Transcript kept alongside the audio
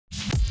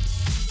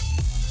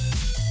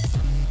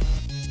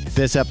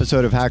This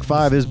episode of Hack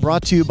 5 is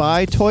brought to you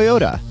by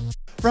Toyota.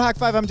 For Hack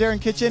 5, I'm Darren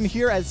Kitchen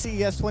here at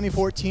CES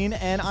 2014,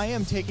 and I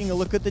am taking a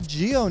look at the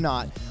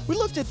Geonaute. We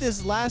looked at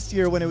this last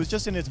year when it was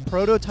just in its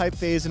prototype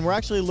phase, and we're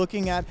actually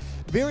looking at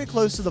very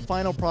close to the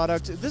final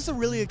product. This is a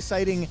really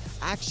exciting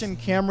action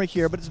camera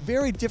here, but it's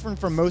very different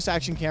from most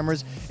action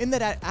cameras in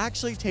that it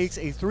actually takes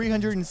a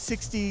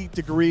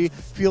 360-degree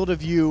field of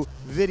view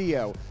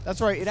video. That's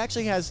right, it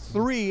actually has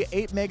three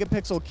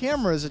 8-megapixel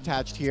cameras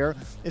attached here.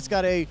 It's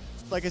got a,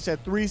 like I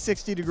said,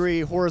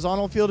 360-degree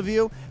horizontal field of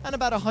view and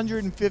about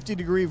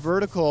 150-degree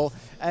vertical.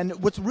 And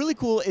what's really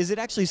cool is it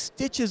actually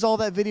stitches all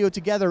that video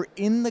together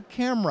in the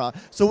camera.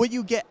 So what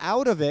you get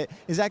out of it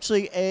is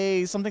actually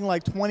a something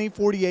like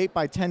 2048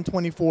 by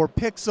 1024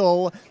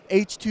 pixel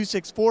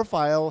H.264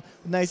 file,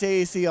 nice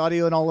AAC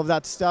audio and all of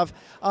that stuff.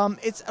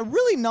 It's a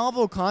really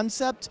novel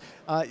concept.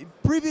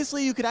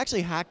 Previously, you could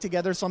actually hack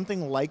together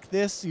something like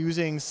this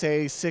using,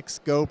 say,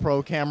 6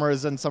 GoPro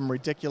cameras and some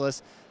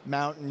ridiculous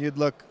mount, and you'd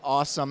look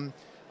awesome.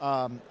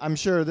 I'm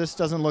sure this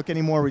doesn't look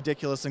any more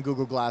ridiculous than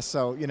Google Glass,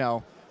 so, you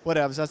know,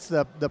 whatever. That's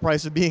the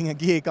price of being a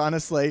geek,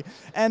 honestly.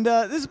 And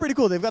this is pretty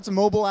cool. They've got some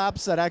mobile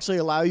apps that actually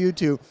allow you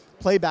to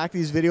play back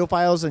these video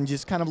files and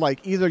just kind of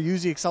like either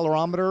use the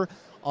accelerometer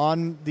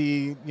on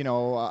the,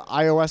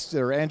 iOS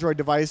or Android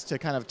device to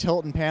kind of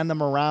tilt and pan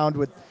them around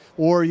with,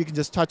 or you can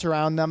just touch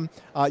around them.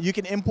 You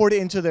can import it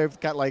into they've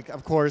got, like,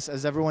 of course,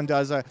 as everyone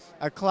does, a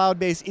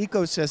cloud-based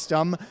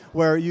ecosystem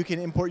where you can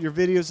import your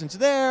videos into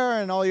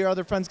there and all your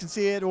other friends can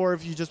see it, or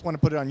if you just want to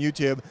put it on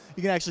YouTube,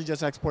 you can actually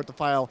just export the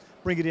file,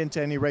 bring it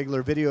into any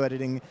regular video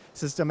editing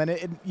system,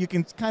 and you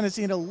can kind of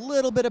see a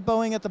little bit of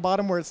bowing at the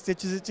bottom where it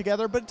stitches it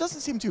together, but it doesn't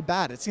seem too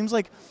bad. It seems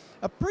like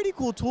a pretty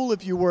cool tool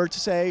if you were to,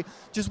 say,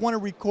 just want to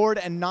record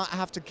and not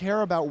have to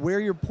care about where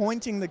you're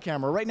pointing the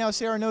camera. Right now,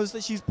 Sarah knows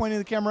that she's pointing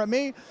the camera at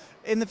me.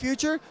 In the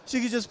future, she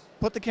could just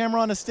put the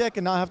camera on a stick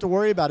and not have to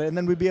worry about it, and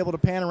then we'd be able to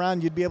pan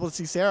around, you'd be able to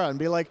see Sarah and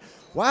be like,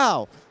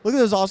 wow, look at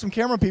those awesome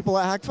camera people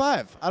at Hack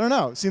 5. I don't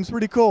know, it seems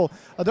pretty cool.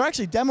 They're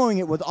actually demoing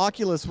it with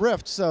Oculus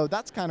Rift, so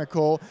that's kind of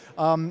cool.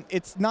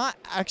 It's not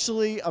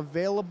actually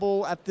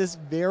available at this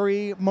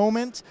very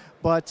moment,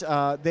 but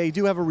they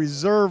do have a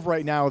reserve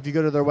right now. If you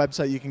go to their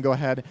website, you can go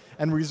ahead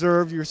and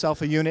reserve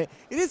yourself a unit.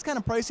 It is kind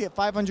of pricey at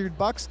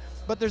 $500,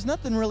 but there's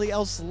nothing really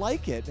else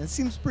like it. And it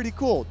seems pretty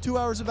cool. 2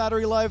 hours of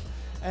battery life,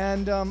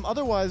 and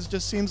otherwise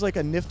just seems like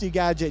a nifty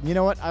gadget. And you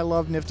know what? I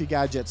love nifty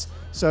gadgets.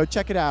 So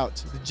check it out,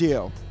 the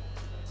Geo.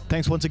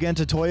 Thanks once again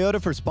to Toyota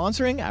for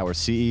sponsoring our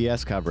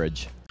CES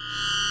coverage.